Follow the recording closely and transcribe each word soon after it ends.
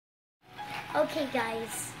Okay,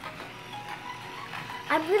 guys.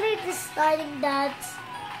 I'm really deciding that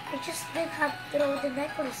I just didn't have to throw the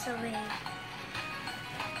necklace away.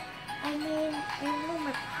 I mean, I know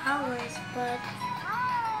my powers, but...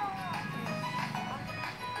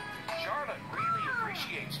 Charlotte really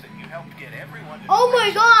appreciates that you helped get everyone to... Oh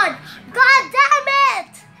my god! God damn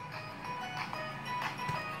it!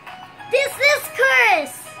 This is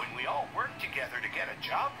curse! When we all work together to get a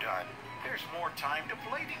job done, there's more time to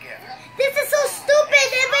play together. This is so stupid!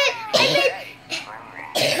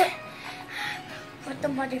 What the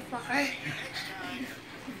motherfucker?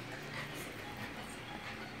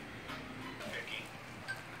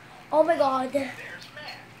 Oh my god.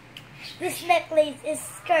 This necklace is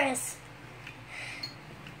cursed.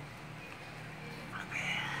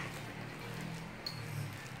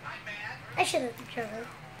 I should have thrown it.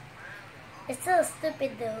 It's so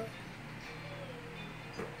stupid though.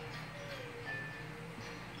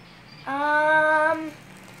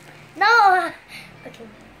 No. Okay.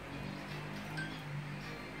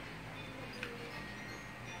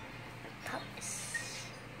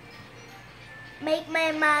 Make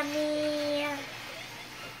my mommy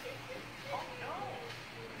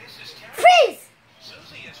freeze.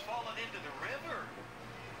 Susie has fallen into the river.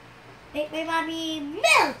 Make my mommy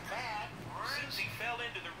milk. Susie fell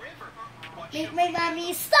into the river. Make my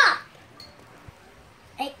mommy stop.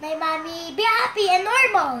 Make my mommy be happy and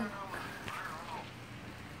normal.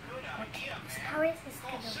 Okay, so how is this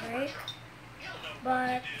gonna work?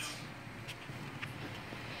 But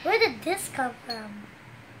where did this come from?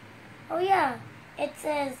 Oh yeah, it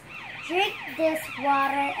says drink this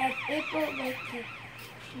water and it will make you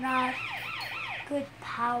not good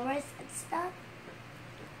powers and stuff.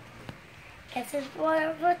 Guess it's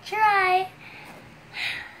worth a try.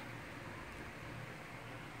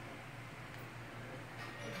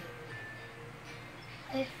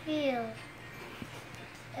 I feel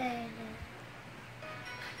and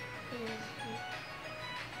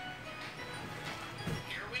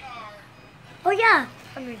Here we are. oh yeah,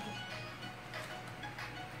 I'm ready.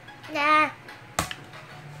 Nah,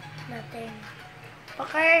 nothing.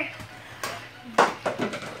 Fucker.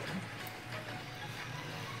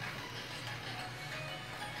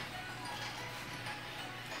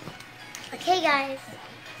 Okay, guys.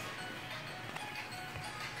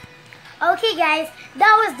 Okay, guys,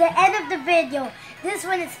 that was the end of the video. This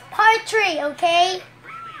one is part 3, okay?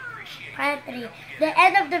 Part 3, the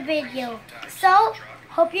end of the video. So,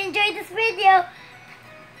 hope you enjoyed this video.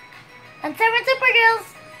 And Seven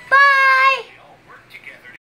Supergirls, bye!